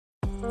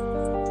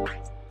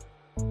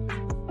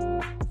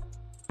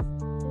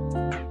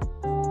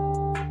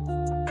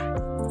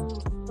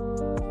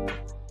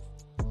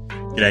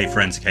G'day,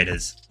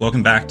 Forensicators.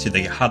 Welcome back to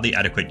the Hardly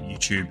Adequate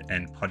YouTube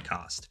and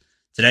podcast.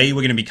 Today, we're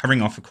going to be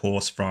covering off a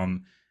course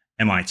from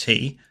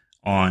MIT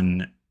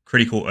on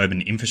critical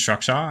urban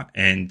infrastructure,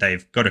 and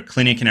they've got a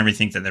clinic and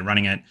everything that they're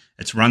running it.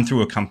 It's run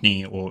through a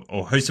company or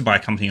hosted by a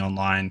company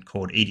online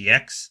called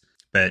EDX,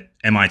 but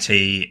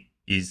MIT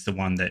is the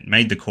one that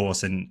made the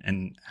course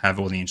and have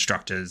all the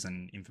instructors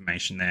and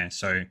information there.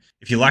 So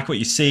if you like what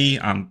you see,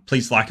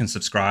 please like and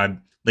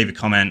subscribe. Leave a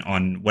comment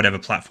on whatever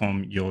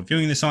platform you're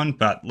viewing this on,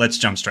 but let's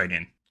jump straight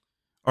in.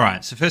 All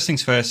right, so first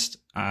things first,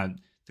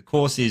 the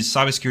course is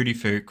Cybersecurity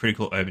for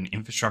Critical Urban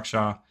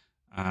Infrastructure.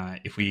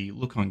 If we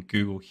look on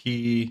Google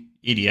here,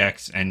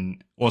 EDX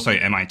and also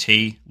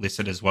MIT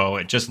listed as well,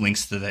 it just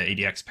links to the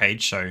EDX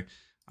page. So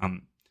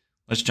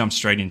let's jump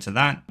straight into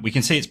that. We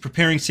can see it's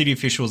preparing city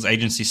officials,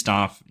 agency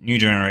staff, new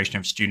generation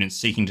of students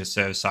seeking to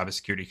serve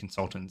cybersecurity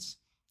consultants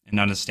and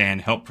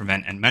understand, help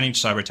prevent and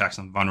manage cyber attacks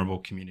on vulnerable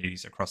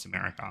communities across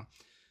America.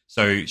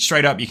 So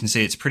straight up, you can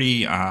see it's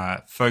pretty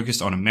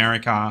focused on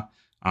America.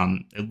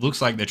 It looks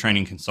like they're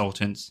training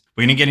consultants.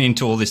 We're going to get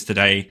into all this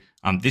today.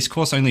 This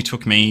course only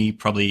took me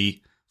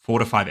probably 4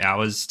 to 5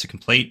 hours to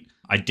complete.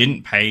 I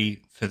didn't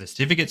pay for the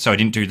certificate, so I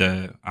didn't do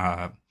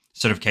the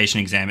certification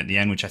exam at the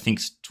end, which I think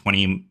is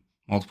 20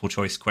 multiple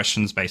choice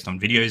questions based on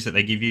videos that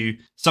they give you.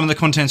 Some of the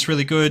content's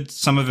really good.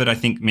 Some of it I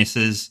think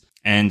misses,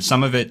 and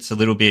some of it's a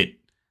little bit,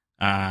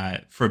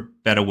 for a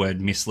better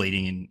word,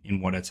 misleading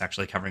in what it's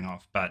actually covering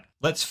off. But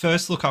let's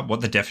first look up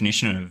what the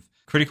definition of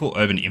critical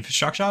urban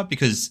infrastructure,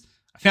 because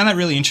I found that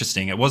really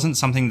interesting. It wasn't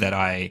something that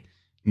I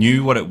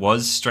knew what it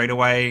was straight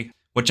away.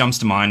 What jumps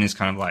to mind is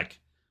kind of like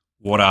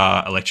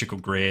water, electrical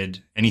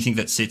grid, anything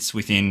that sits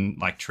within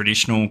like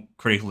traditional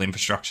critical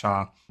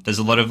infrastructure. There's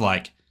a lot of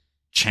like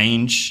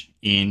change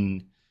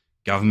in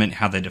government,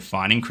 how they're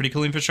defining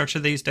critical infrastructure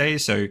these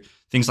days. So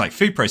things like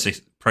food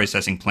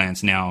processing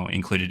plants now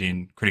included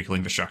in critical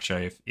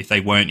infrastructure if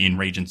they weren't in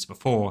regions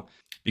before,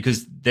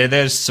 because they're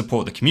there to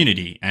support the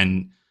community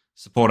and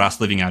support us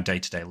living our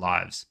day-to-day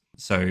lives.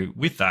 So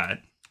with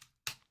that,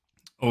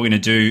 all we're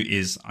going to do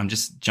is I'm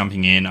just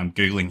jumping in. I'm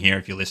Googling here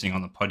if you're listening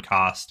on the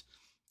podcast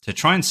to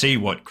try and see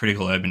what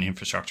critical urban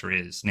infrastructure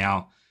is.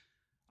 Now,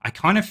 I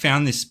kind of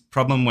found this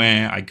problem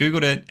where I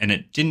Googled it and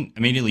it didn't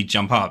immediately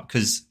jump up,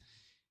 because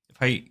if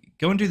I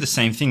go and do the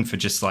same thing for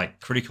just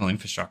like critical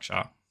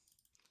infrastructure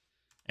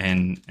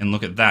and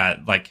look at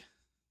that, like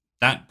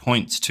that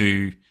points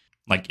to,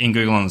 like in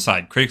Google on the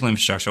side, critical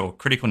infrastructure or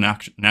critical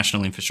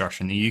national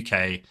infrastructure in the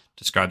UK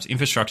describes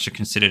infrastructure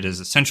considered as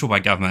essential by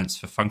governments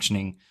for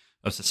functioning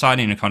of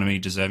society and economy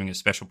deserving of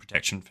special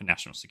protection for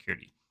national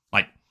security.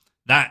 Like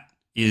that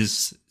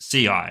is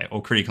CI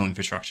or critical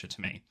infrastructure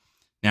to me.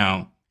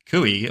 Now,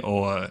 CUI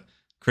or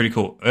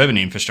critical urban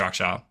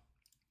infrastructure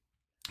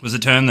was a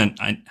term that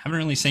I haven't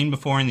really seen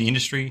before in the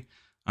industry.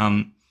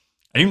 I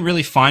didn't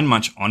really find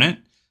much on it.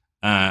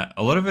 A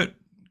lot of it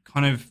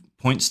kind of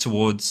points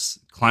towards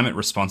climate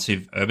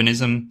responsive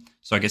urbanism.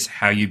 So I guess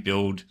how you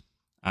build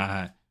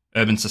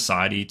urban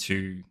society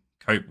to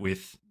cope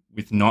with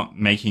not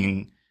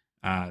making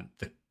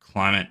the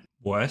climate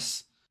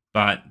worse.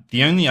 But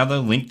the only other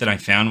link that I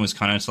found was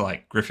kind of to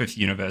like Griffith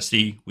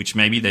University, which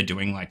maybe they're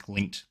doing like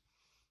linked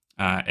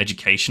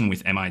education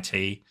with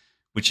MIT,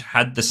 which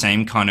had the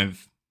same kind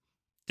of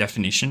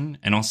definition.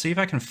 And I'll see if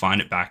I can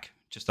find it back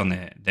just on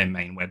their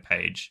main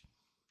webpage.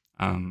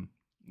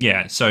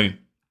 So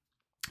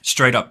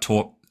straight up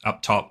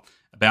top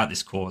about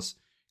this course,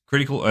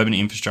 critical urban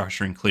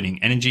infrastructure,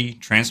 including energy,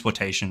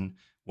 transportation,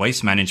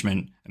 waste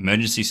management,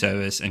 emergency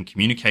service, and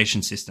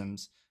communication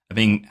systems are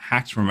being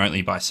hacked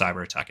remotely by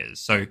cyber attackers.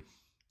 So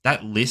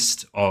that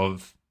list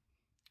of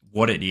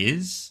what it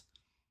is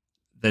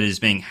that is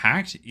being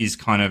hacked is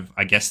kind of,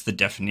 I guess, the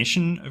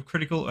definition of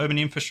critical urban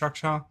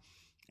infrastructure.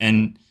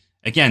 And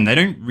again, they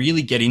don't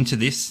really get into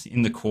this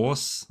in the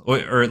course,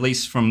 or at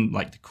least from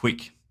like the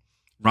quick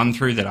run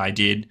through that I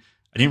did,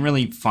 I didn't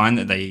really find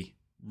that they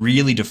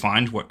really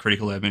defined what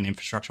critical urban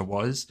infrastructure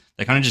was.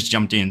 They kind of just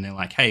jumped in. They're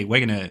like, hey,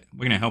 we're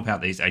gonna help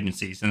out these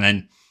agencies. And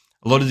then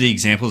a lot of the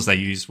examples they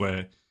used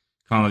were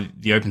kind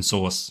of the open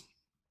source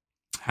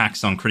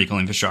hacks on critical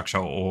infrastructure,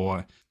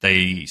 or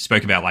they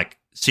spoke about like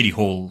City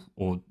Hall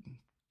or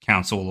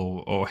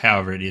council or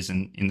however it is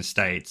in the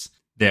States,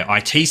 their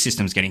IT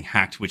systems getting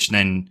hacked, which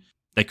then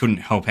they couldn't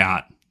help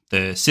out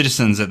the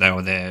citizens that they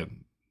were there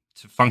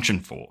to function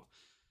for.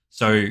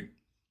 So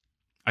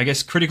I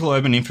guess critical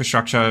urban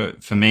infrastructure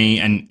for me,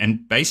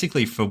 and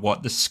basically for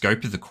what the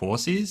scope of the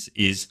course is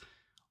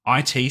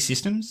IT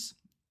systems,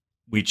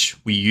 which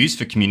we use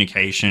for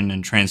communication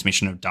and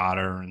transmission of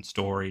data and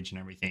storage and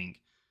everything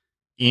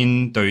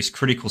in those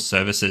critical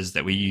services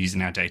that we use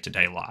in our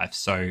day-to-day life.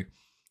 So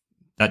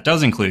that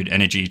does include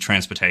energy,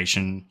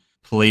 transportation,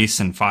 police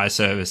and fire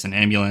service and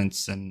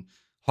ambulance and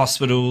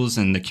hospitals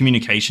and the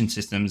communication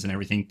systems and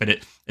everything. But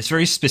it's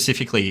very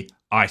specifically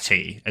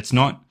IT. It's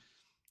not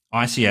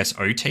ICS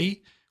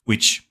OT,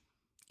 which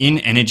in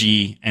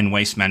energy and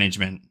waste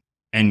management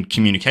and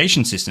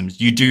communication systems,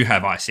 you do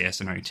have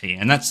ICS and OT.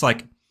 And that's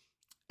like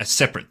a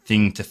separate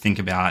thing to think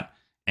about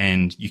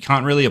and you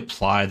can't really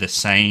apply the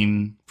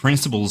same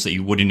principles that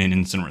you would in an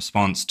incident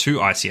response to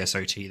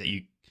ICS/OT that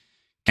you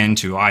can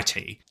to IT.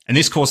 And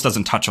this course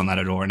doesn't touch on that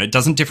at all, and it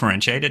doesn't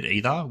differentiate it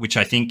either, which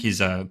I think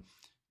is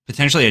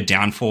potentially a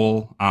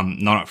downfall,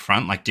 not up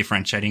front, like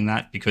differentiating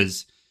that,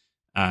 because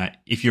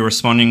if you're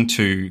responding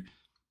to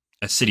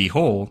a city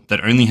hall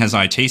that only has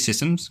IT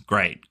systems,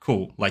 great,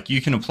 cool. Like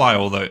you can apply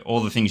all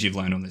the things you've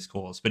learned on this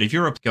course. But if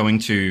you're going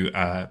to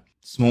a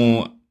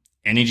small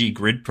energy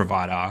grid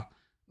provider,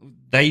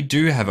 they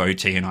do have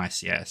OT and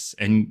ICS,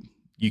 and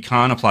you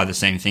can't apply the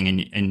same thing,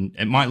 and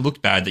it might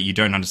look bad that you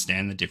don't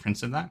understand the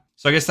difference of that.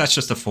 So I guess that's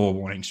just a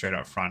forewarning straight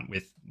up front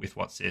with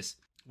what's this.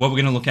 What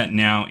we're going to look at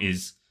now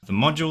is the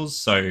modules.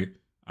 So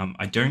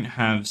I don't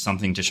have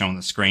something to show on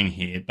the screen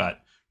here,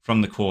 but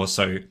from the course,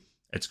 so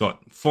it's got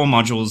 4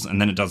 modules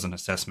and then it does an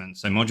assessment.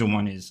 So module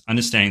 1 is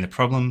understanding the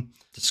problem,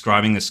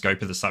 describing the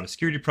scope of the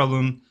cybersecurity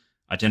problem,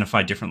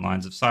 identify different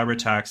lines of cyber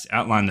attacks,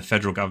 outline the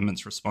federal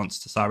government's response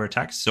to cyber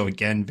attacks. So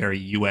again, very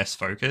US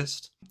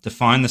focused.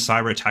 Define the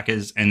cyber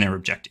attackers and their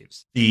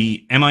objectives.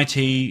 The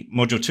MIT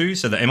module 2,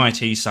 so the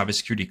MIT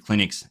Cybersecurity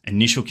Clinic's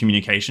initial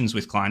communications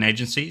with client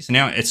agencies.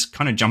 Now it's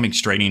kind of jumping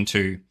straight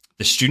into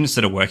the students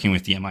that are working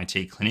with the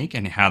MIT clinic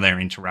and how they're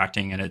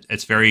interacting. And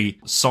it's very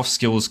soft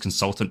skills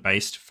consultant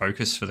based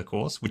focus for the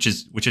course, which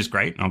is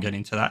great. And I'll get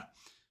into that.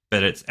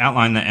 But it's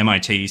outlined the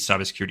MIT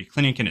Cybersecurity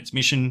Clinic and its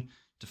mission,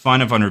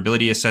 define a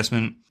vulnerability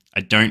assessment.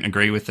 I don't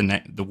agree with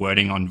the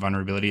wording on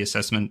vulnerability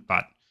assessment,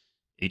 but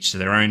each to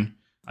their own.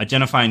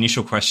 Identify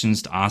initial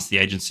questions to ask the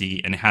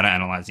agency and how to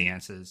analyze the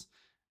answers.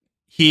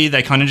 Here,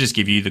 they kind of just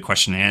give you the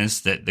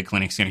questionnaires that the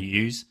clinic's going to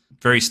use.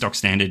 Very stock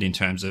standard in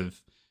terms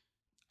of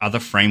other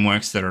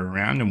frameworks that are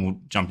around, and we'll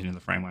jump into the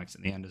frameworks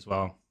at the end as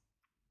well.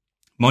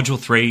 Module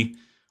 3,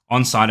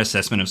 on-site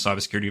assessment of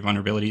cybersecurity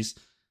vulnerabilities.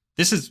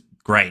 This is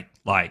great.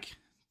 Like,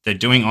 they're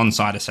doing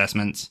on-site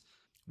assessments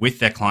with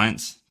their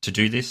clients to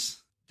do this.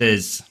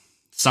 There's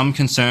some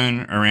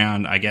concern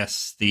around, I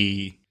guess,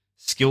 the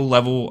skill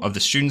level of the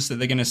students that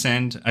they're going to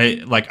send.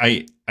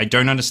 I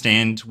don't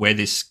understand where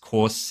this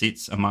course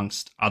sits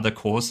amongst other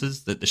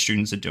courses that the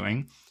students are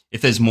doing.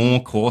 If there's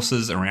more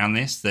courses around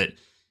this that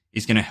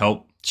is going to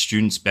help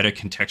students better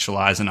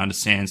contextualize and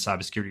understand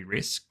cybersecurity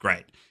risks,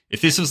 great.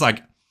 If this was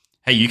like,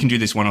 hey, you can do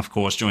this one-off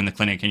course, join the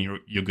clinic and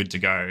you're good to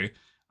go,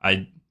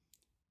 I'd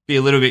be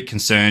a little bit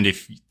concerned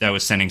if they were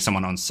sending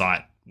someone on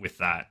site with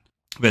that.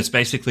 But it's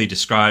basically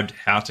described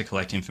how to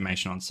collect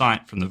information on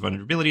site from the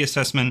vulnerability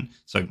assessment.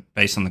 So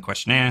based on the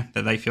questionnaire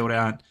that they filled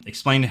out,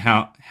 explained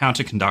how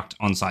to conduct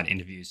on-site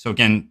interviews. So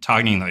again,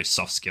 targeting those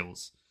soft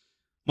skills.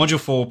 Module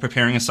 4,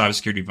 preparing a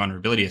cybersecurity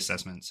vulnerability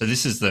assessment. So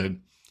this is the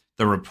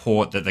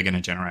report that they're going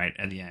to generate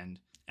at the end.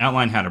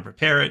 Outline how to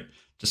prepare it,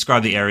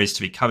 describe the areas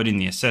to be covered in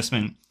the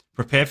assessment,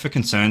 prepare for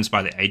concerns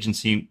by the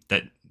agency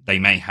that they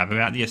may have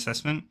about the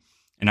assessment,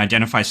 and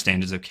identify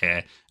standards of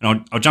care.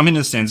 And I'll jump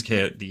into the standards of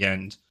care at the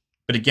end.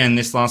 But again,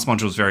 this last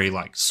module is very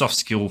like soft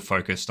skill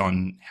focused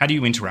on how do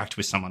you interact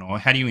with someone or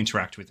how do you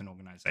interact with an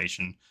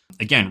organization.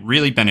 Again,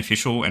 really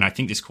beneficial. And I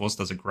think this course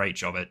does a great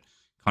job at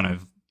kind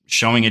of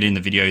showing it in the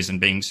videos and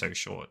being so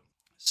short.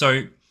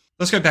 So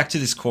let's go back to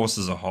this course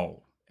as a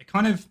whole.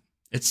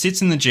 It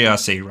sits in the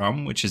GRC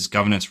realm, which is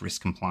governance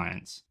risk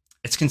compliance.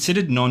 It's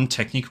considered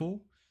non-technical,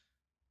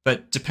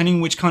 but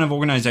depending which kind of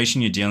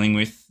organization you're dealing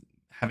with,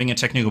 having a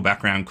technical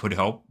background could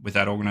help with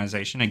that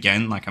organization.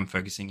 Again, like I'm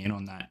focusing in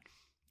on that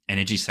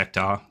energy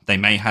sector, they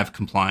may have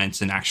compliance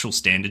and actual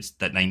standards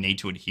that they need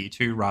to adhere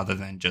to rather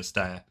than just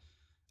a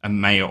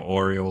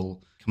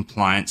mayoral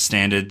compliance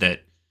standard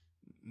that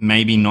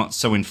maybe not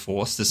so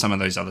enforced as some of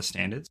those other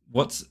standards.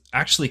 What's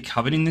actually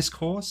covered in this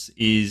course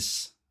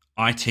is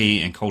IT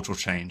and cultural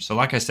change. So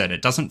like I said,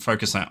 it doesn't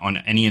focus on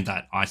any of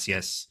that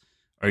ICS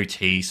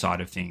OT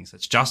side of things.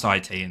 It's just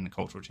IT and the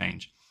cultural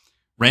change.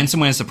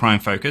 Ransomware is the prime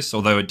focus,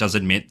 although it does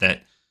admit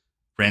that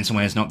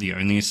ransomware is not the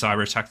only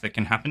cyber attack that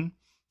can happen.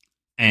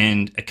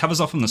 And it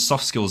covers off on the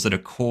soft skills that are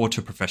core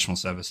to professional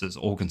services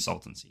or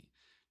consultancy.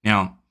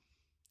 Now,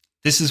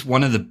 this is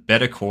one of the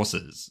better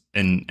courses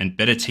and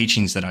better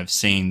teachings that I've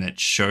seen that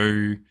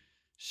show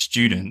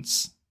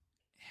students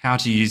how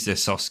to use their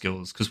soft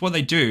skills. Because what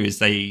they do is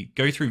they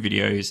go through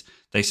videos,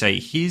 they say,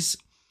 here's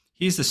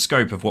the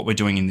scope of what we're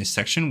doing in this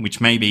section,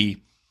 which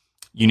maybe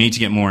you need to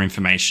get more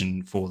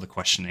information for the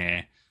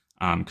questionnaire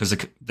because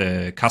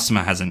the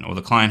customer hasn't or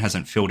the client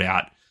hasn't filled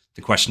out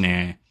the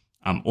questionnaire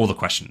or the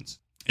questions.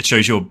 It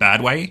shows you a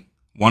bad way,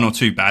 1 or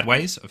 2 bad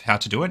ways of how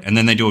to do it. And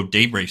then they do a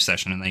debrief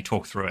session and they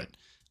talk through it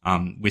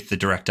with the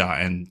director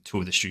and 2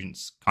 of the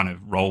students kind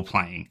of role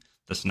playing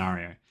the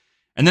scenario.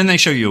 And then they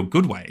show you a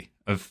good way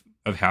of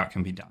how it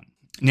can be done.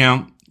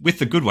 Now, with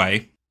the good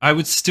way, I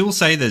would still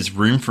say there's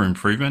room for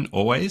improvement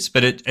always,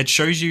 but it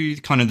shows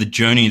you kind of the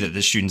journey that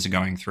the students are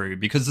going through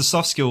because the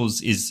soft skills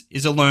is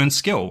a learned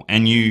skill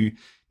and you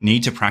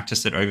need to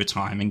practice it over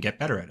time and get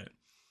better at it.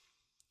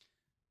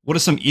 What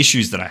are some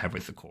issues that I have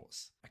with the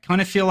course? Kind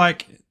of feel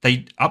like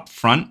they up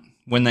front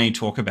when they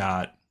talk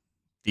about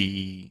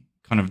the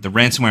kind of the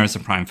ransomware as the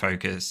prime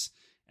focus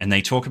and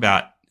they talk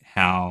about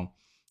how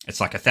it's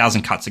like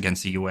 1,000 cuts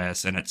against the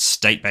US and it's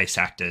state-based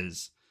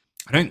actors.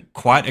 I don't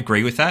quite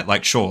agree with that.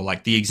 Like, sure,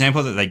 like the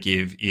example that they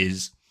give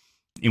is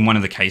in one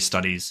of the case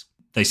studies,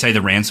 they say the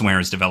ransomware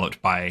is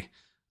developed by,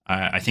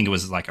 I think it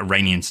was like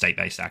Iranian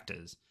state-based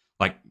actors.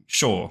 Like,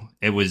 sure,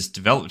 it was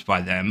developed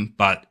by them,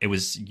 but it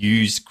was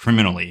used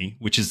criminally,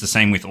 which is the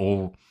same with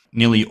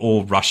nearly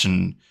all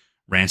Russian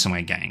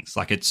ransomware gangs.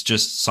 Like, it's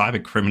just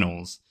cyber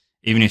criminals,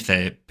 even if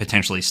they're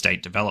potentially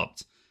state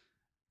developed.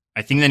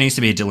 I think there needs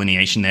to be a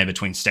delineation there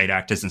between state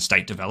actors and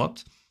state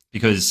developed,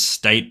 because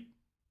state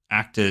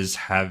actors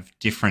have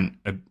different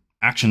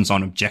actions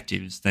on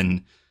objectives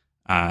than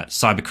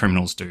cyber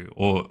criminals do,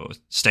 or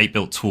state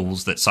built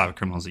tools that cyber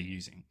criminals are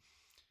using.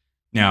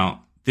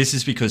 Now, this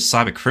is because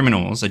cyber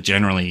criminals are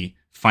generally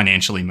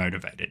financially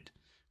motivated,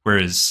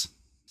 whereas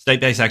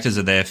state-based actors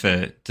are there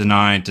for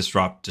deny,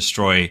 disrupt,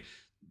 destroy.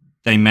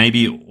 They may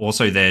be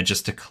also there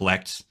just to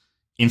collect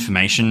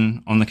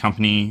information on the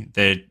company.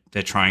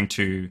 They're trying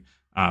to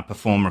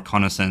perform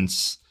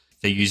reconnaissance.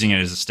 They're using it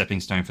as a stepping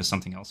stone for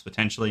something else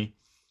potentially.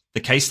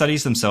 The case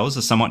studies themselves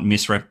are somewhat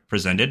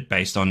misrepresented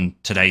based on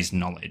today's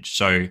knowledge.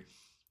 So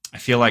I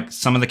feel like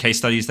some of the case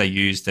studies they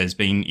use, there's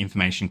been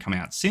information come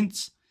out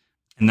since,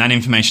 and that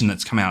information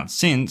that's come out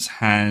since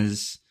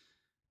has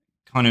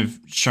kind of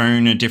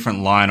shown a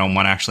different light on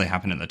what actually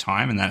happened at the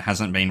time, and that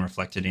hasn't been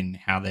reflected in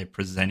how they're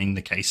presenting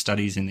the case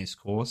studies in this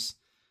course.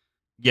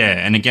 Yeah,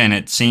 and again,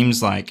 it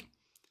seems like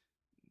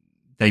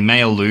they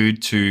may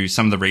allude to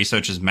some of the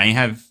researchers may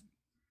have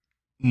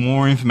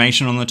more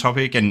information on the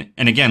topic, and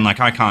again, like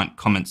I can't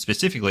comment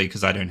specifically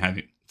because I don't have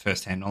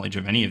first-hand knowledge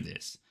of any of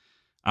this.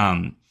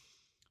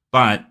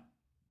 But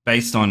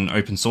based on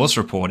open source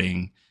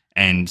reporting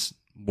and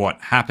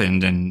what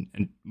happened,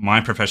 and my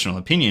professional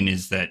opinion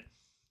is that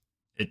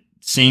it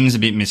seems a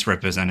bit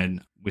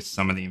misrepresented with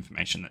some of the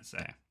information that's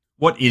there.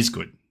 What is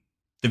good?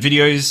 The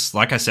videos,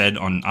 like I said,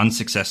 on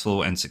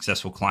unsuccessful and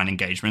successful client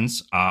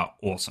engagements are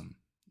awesome.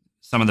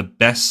 Some of the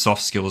best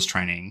soft skills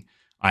training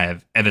I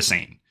have ever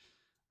seen.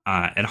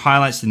 It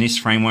highlights the NIST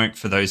framework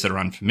for those that are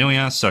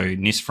unfamiliar. So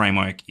NIST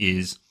framework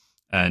is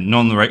a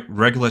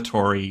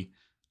non-regulatory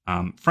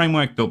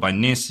framework built by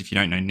NIST. If you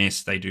don't know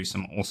NIST, they do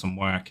some awesome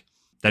work.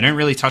 They don't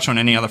really touch on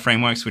any other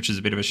frameworks, which is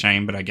a bit of a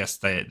shame, but I guess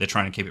they're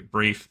trying to keep it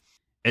brief.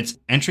 It's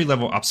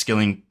entry-level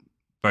upskilling,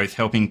 both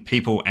helping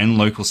people and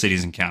local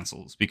cities and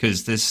councils,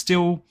 because there's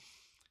still,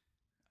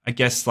 I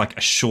guess, like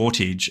a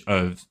shortage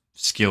of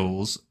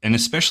skills, and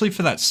especially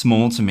for that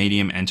small to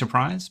medium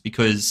enterprise,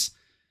 because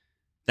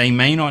they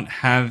may not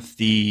have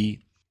the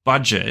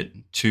budget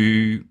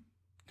to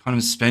kind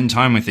of spend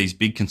time with these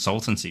big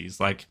consultancies.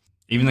 Like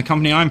even the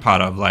company I'm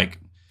part of, like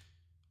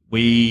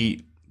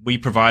we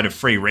provide a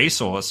free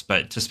resource,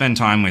 but to spend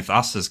time with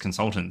us as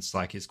consultants,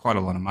 like, is quite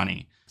a lot of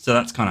money. So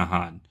that's kind of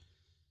hard.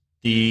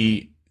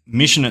 The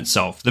mission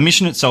itself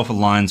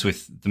aligns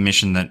with the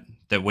mission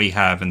that we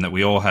have and that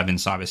we all have in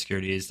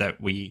cybersecurity, is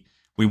that we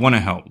want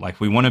to help.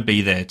 Like, we want to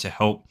be there to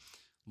help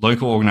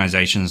local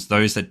organizations,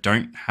 those that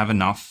don't have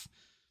enough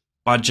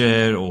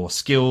budget or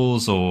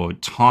skills or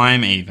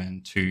time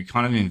even to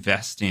kind of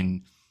invest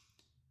in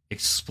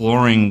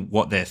exploring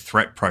what their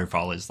threat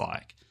profile is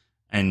like.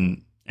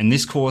 And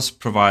this course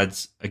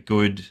provides a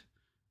good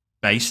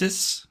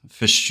basis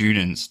for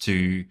students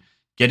to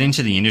get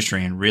into the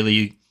industry and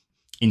really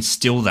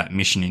instill that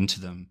mission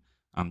into them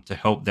to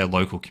help their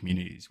local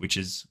communities, which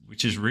is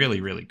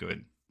really, really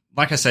good.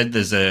 Like I said,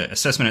 there's an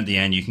assessment at the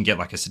end. You can get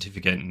like a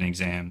certificate and an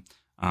exam.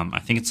 I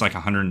think it's like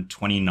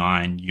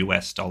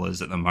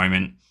 $129 at the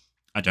moment.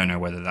 I don't know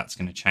whether that's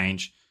going to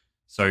change.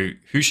 So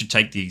who should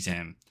take the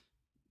exam?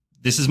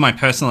 This is my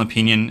personal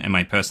opinion and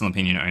my personal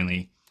opinion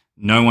only.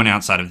 No one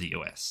outside of the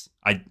US.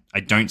 I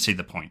don't see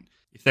the point.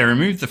 If they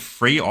removed the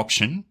free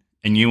option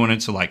and you wanted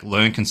to like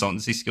learn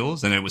consultancy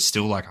skills and it was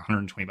still like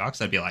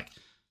 $120, I'd be like,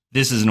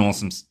 this is an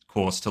awesome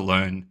course to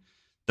learn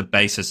the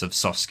basis of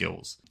soft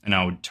skills, and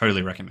I would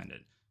totally recommend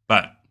it.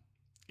 But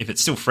if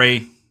it's still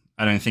free,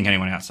 I don't think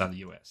anyone outside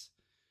the US.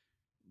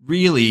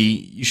 Really,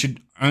 you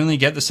should only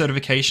get the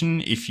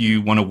certification if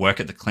you want to work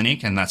at the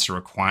clinic, and that's a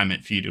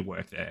requirement for you to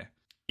work there.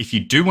 If you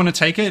do want to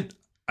take it,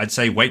 I'd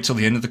say wait till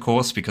the end of the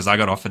course, because I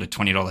got offered a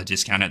 $20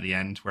 discount at the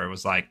end where it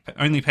was like,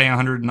 only pay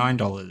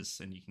 $109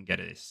 and you can get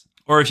this.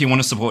 Or if you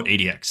want to support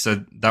EDX.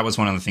 So that was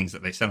one of the things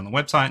that they said on the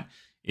website,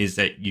 is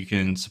that you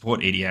can support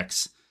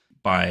EDX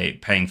by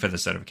paying for the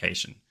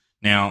certification.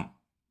 Now,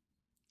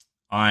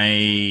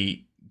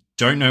 I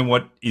don't know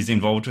what is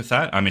involved with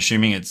that. I'm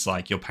assuming it's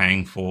like you're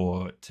paying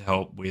to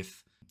help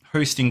with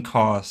hosting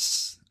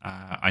costs.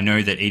 I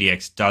know that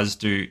EDX does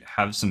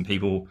have some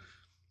people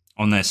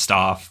on their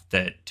staff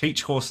that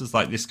teach courses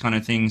like this kind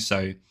of thing.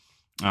 So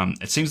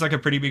it seems like a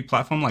pretty big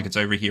platform. Like, it's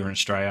over here in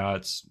Australia.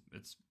 It's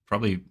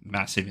probably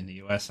massive in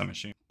the US, I'm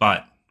assuming.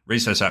 But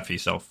research that for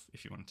yourself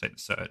if you want to take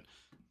the cert.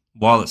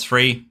 While it's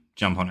free,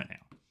 jump on it now.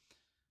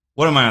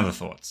 What are my other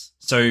thoughts?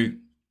 So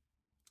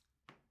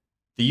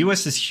the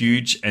US is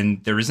huge,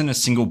 and there isn't a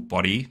single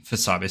body for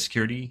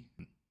cybersecurity.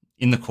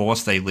 In the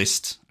course, they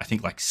list, I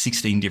think, like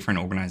 16 different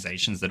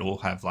organizations that all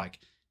have like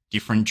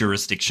different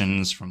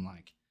jurisdictions, from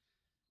like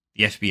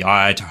the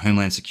FBI to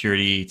Homeland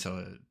Security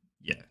to,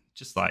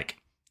 just like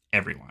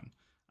everyone.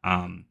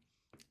 And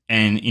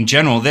in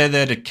general, they're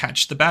there to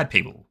catch the bad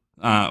people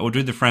or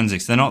do the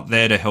forensics. They're not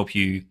there to help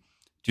you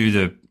do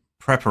the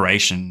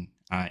preparation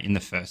in the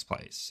first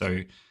place.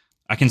 So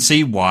I can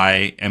see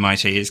why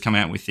MIT has come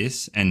out with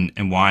this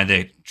and why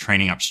they're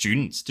training up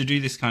students to do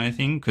this kind of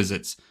thing, because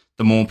it's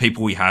the more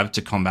people we have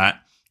to combat,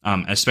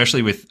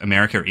 especially with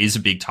America is a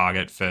big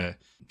target for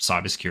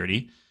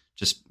cybersecurity,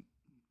 just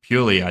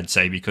purely, I'd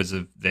say, because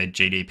of their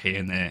GDP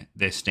and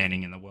their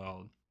standing in the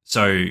world.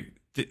 So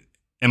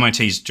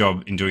MIT's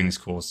job in doing this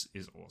course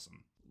is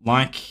awesome.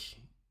 Like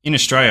in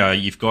Australia,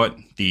 you've got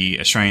the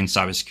Australian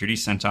Cybersecurity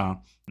Centre,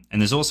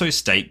 and there's also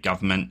state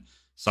government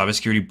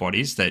cybersecurity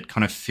bodies that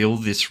kind of fill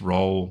this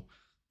role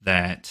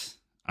that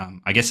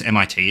I guess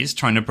MIT is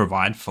trying to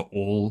provide for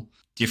all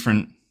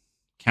different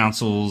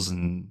councils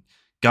and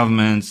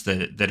governments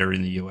that are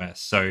in the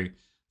US. So,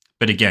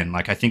 but again,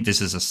 like I think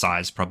this is a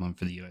size problem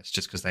for the US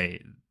just because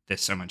they're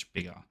so much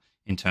bigger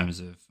in terms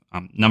of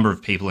number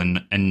of people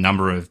and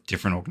number of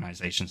different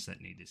organizations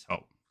that need this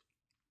help.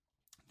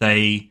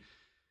 They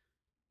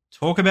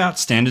talk about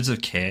standards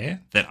of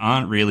care that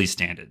aren't really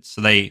standards.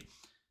 So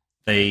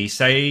they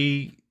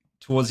say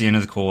towards the end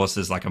of the course,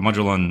 there's like a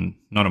module on,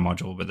 not a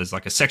module, but there's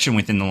like a section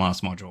within the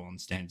last module on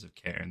standards of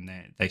care. And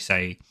they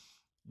say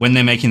when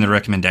they're making the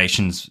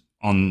recommendations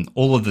on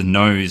all of the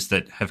no's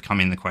that have come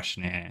in the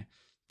questionnaire,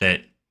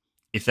 that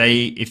if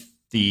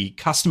the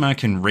customer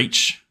can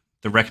reach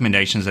the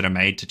recommendations that are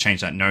made to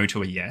change that no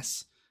to a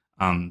yes,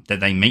 that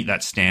they meet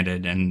that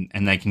standard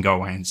and they can go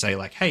away and say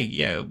like, hey,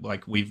 yeah,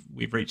 like we've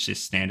reached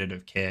this standard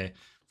of care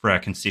for our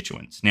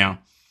constituents. Now,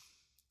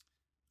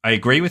 I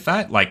agree with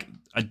that. Like,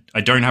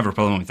 I don't have a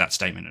problem with that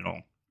statement at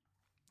all.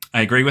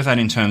 I agree with that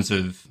in terms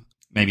of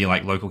maybe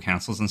like local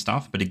councils and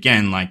stuff. But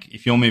again, like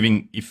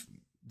if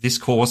this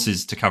course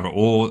is to cover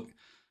all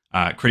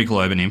critical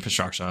urban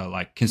infrastructure,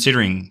 like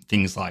considering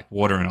things like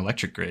water and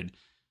electric grid,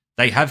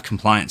 they have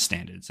compliance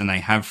standards and they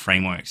have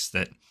frameworks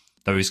that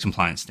those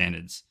compliance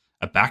standards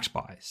are backed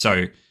by.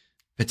 So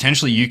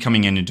potentially you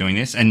coming in and doing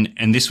this,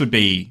 and this would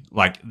be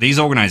like these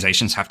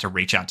organizations have to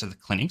reach out to the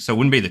clinic. So it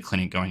wouldn't be the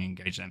clinic going to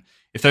engage them.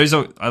 If those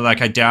are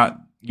like, I doubt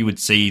you would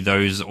see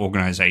those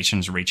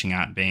organizations reaching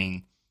out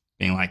being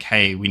like,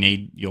 hey, we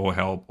need your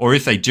help. Or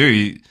if they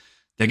do,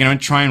 they're going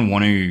to try and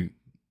want to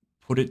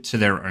put it to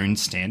their own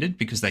standard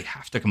because they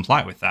have to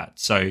comply with that.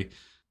 So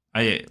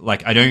I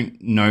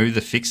don't know the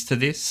fix to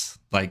this.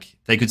 Like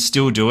they could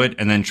still do it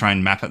and then try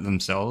and map it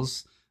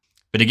themselves.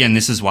 But again,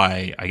 this is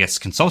why I guess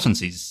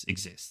consultancies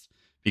exist,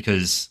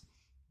 because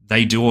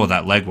they do all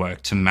that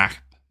legwork to map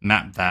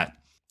that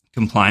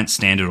compliance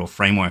standard or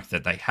framework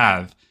that they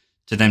have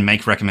to then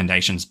make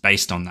recommendations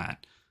based on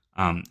that.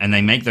 And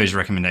they make those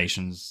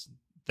recommendations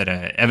that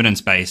are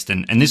evidence-based.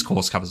 And this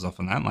course covers off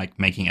on that, like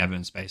making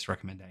evidence-based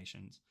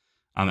recommendations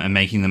and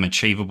making them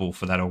achievable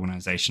for that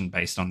organization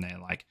based on their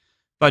like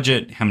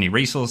budget, how many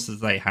resources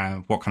they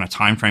have, what kind of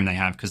time frame they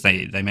have, because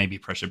they may be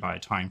pressured by a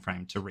time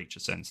frame to reach a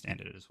certain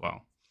standard as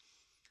well.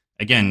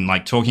 Again,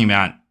 like talking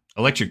about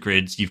electric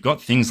grids, you've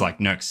got things like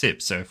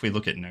NERC-CIP. So if we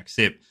look at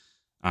NERC-CIP,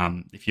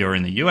 if you're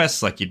in the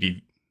US, like you'd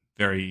be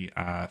very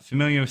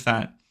familiar with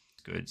that.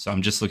 Good. So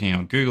I'm just looking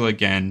on Google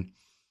again.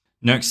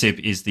 NERC-CIP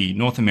is the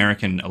North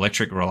American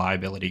Electric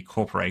Reliability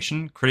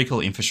Corporation Critical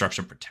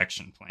Infrastructure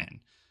Protection Plan.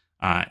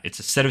 It's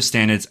a set of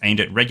standards aimed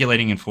at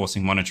regulating,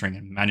 enforcing, monitoring,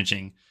 and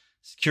managing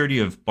security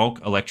of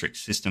bulk electric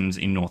systems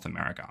in North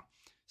America.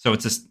 So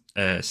it's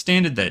a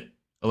standard that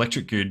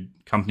electric grid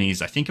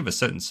companies, I think of a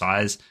certain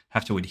size,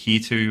 have to adhere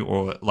to,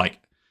 or like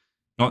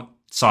not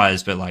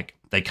size, but like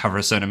they cover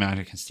a certain amount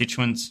of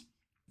constituents.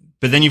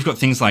 But then you've got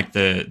things like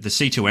the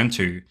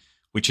C2M2,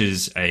 which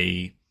is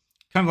a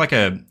kind of like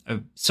a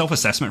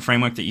self-assessment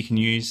framework that you can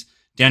use.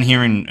 Down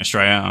here in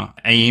Australia,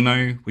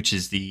 AEMO, which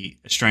is the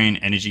Australian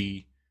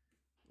Energy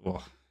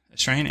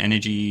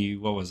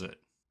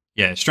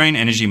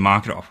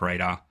Market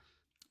Operator,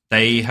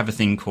 they have a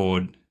thing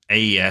called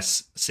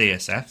AES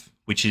CSF,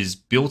 which is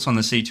built on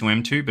the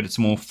C2M2, but it's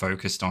more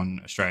focused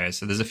on Australia.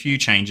 So there's a few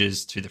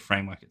changes to the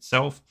framework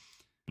itself.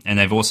 And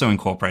they've also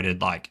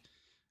incorporated like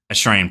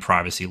Australian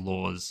privacy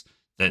laws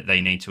that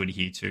they need to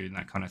adhere to and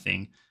that kind of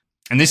thing.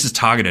 And this is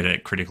targeted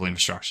at critical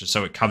infrastructure.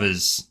 So it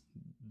covers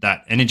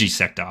that energy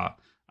sector,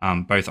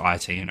 both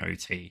IT and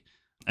OT.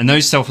 And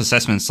those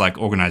self-assessments, like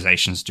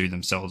organizations do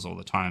themselves all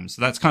the time.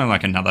 So that's kind of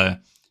like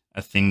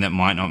a thing that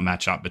might not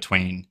match up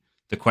between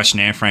the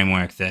questionnaire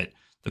framework that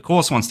the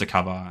course wants to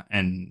cover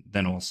and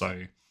then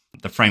also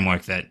the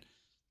framework that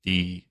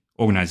the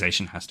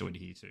organization has to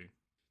adhere to.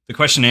 The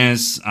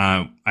questionnaires,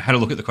 I had a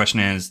look at the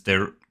questionnaires.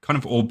 They're kind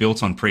of all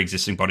built on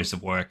pre-existing bodies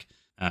of work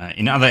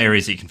in other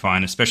areas that you can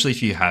find, especially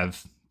if you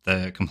have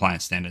the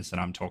compliance standards that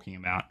I'm talking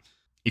about.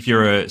 If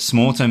you're a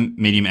small to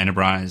medium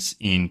enterprise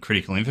in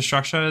critical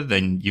infrastructure,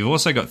 then you've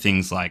also got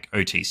things like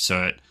OT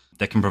Cert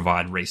that can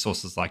provide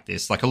resources like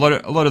this. Like a lot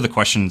of the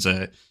questions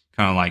are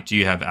kind of like, do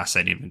you have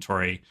asset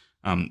inventory?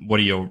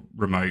 What are your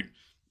remote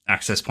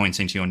access points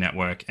into your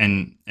network?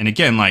 And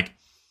again, like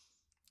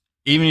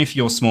even if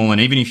you're small and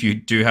even if you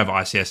do have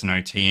ICS and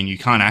OT and you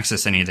can't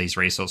access any of these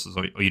resources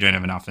or you don't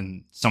have enough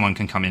and someone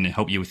can come in and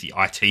help you with the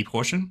IT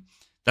portion,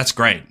 that's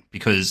great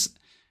because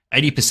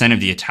 80% of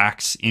the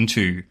attacks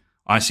into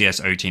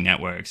ICS OT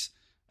networks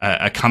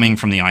are coming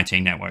from the IT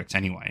networks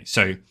anyway.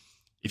 So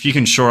if you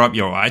can shore up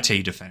your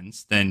IT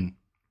defense, then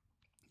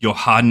you're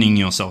hardening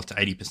yourself to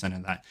 80%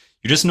 of that.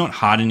 You're just not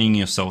hardening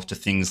yourself to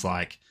things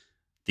like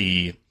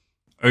the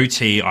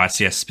OT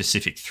ICS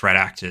specific threat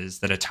actors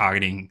that are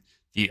targeting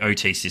the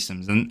OT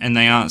systems, and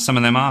they are, some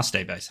of them are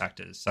state-based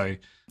actors. So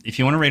if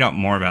you want to read up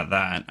more about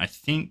that, I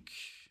think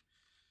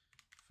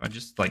if I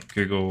just like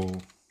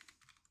Google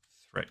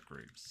threat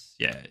groups,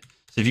 yeah.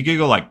 So if you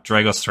Google like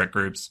Dragos threat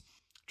groups,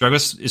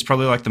 Dragos is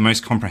probably like the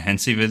most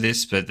comprehensive of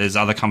this, but there's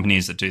other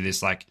companies that do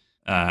this, like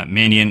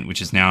Mandiant,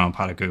 which is now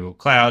part of Google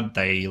Cloud.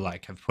 They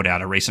like have put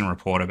out a recent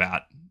report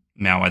about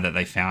malware that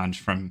they found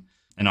from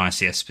an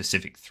ICS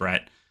specific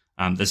threat.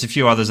 There's a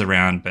few others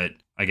around, but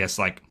I guess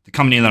like the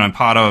company that I'm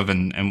part of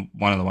and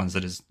one of the ones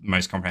that is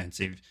most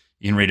comprehensive,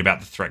 you can read about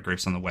the threat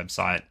groups on the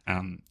website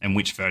and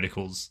which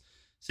verticals.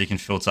 So you can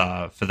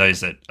filter, for those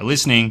that are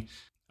listening,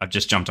 I've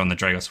just jumped on the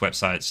Dragos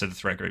website. So the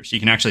threat groups, you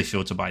can actually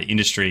filter by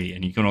industry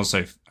and you can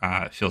also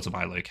filter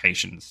by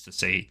locations to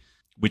see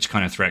which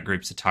kind of threat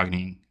groups are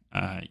targeting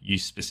you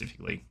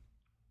specifically.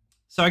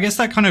 So I guess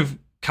that kind of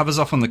covers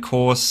off on the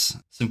course.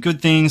 Some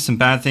good things, some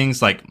bad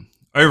things. Like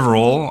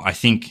overall, I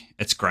think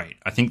it's great.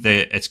 I think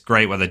it's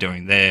great what they're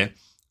doing. They're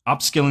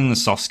upskilling the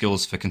soft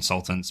skills for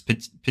consultants,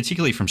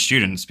 particularly from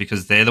students,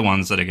 because they're the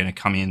ones that are going to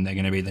come in. They're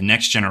going to be the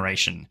next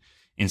generation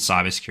in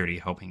cybersecurity,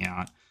 helping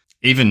out.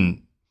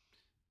 Even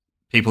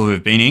people who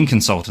have been in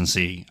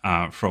consultancy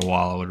for a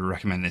while, I would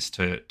recommend this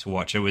to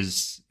watch. It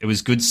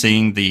was good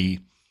seeing the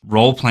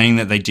role playing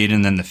that they did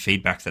and then the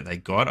feedback that they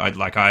got.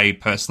 I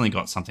personally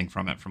got something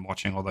from it from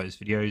watching all those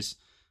videos.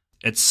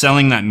 It's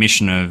selling that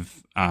mission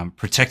of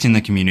protecting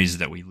the communities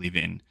that we live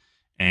in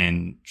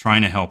and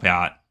trying to help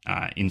out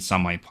in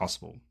some way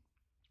possible.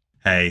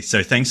 Hey,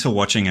 so thanks for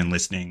watching and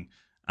listening.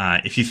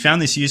 If you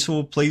found this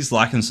useful, please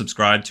like and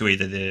subscribe to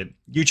either the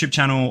YouTube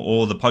channel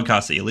or the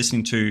podcast that you're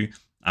listening to.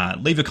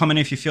 Leave a comment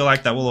if you feel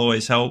like that will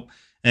always help.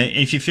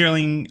 If you're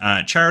feeling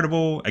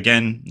charitable,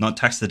 again, not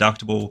tax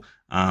deductible,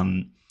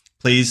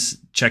 please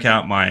check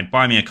out my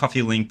Buy Me a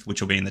Coffee link, which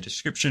will be in the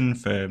description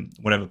for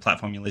whatever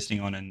platform you're listening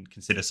on, and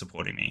consider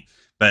supporting me.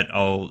 But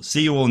I'll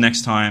see you all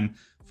next time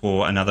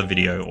for another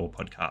video or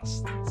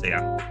podcast. See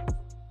ya.